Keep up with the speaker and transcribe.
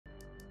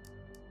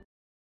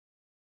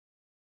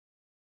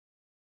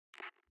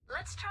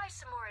Let's try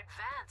some more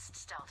advanced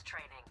stealth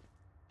training.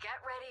 Get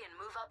ready and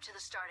move up to the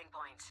starting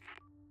point.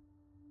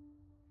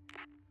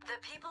 The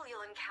people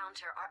you'll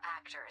encounter are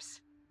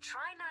actors.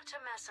 Try not to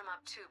mess them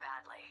up too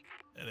badly.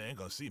 And they ain't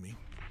gonna see me.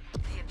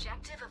 The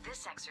objective of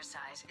this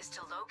exercise is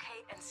to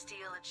locate and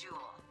steal a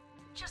jewel.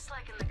 Just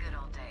like in the good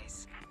old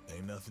days.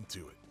 Ain't nothing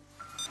to it.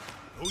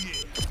 Oh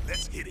yeah,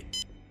 let's hit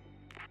it.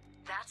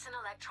 That's an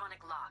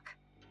electronic lock.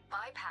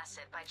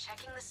 Bypass it by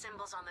checking the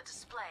symbols on the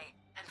display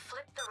and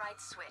flip the right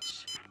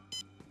switch.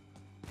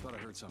 Thought I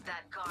heard something.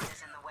 That guard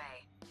is in the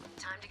way.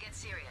 Time to get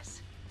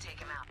serious. Take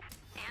him out.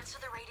 Answer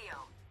the radio.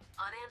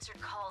 Unanswered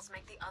calls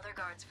make the other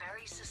guards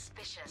very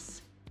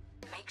suspicious.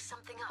 Make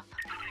something up.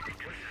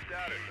 What's the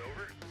status,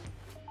 over?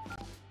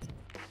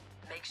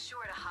 Make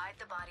sure to hide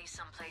the body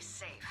someplace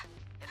safe.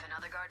 If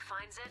another guard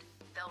finds it,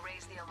 they'll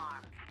raise the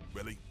alarm.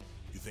 Really?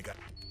 You think I...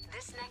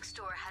 This next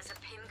door has a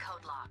pin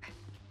code lock.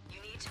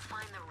 You need to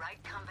find the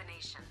right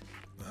combination.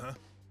 Uh-huh.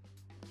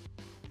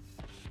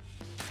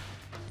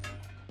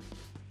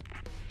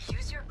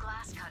 Use your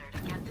glass cutter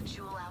to get the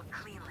jewel out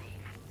cleanly.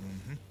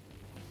 Mm-hmm.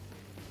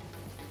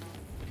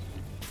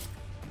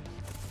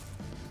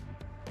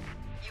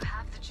 You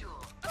have the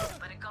jewel,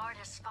 but a guard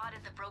has spotted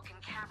the broken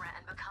camera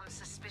and become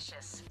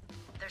suspicious.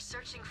 They're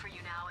searching for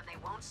you now and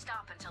they won't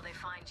stop until they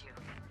find you.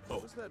 Oh,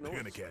 What's that they're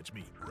noise? gonna catch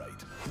me, right?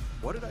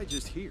 What did I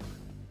just hear?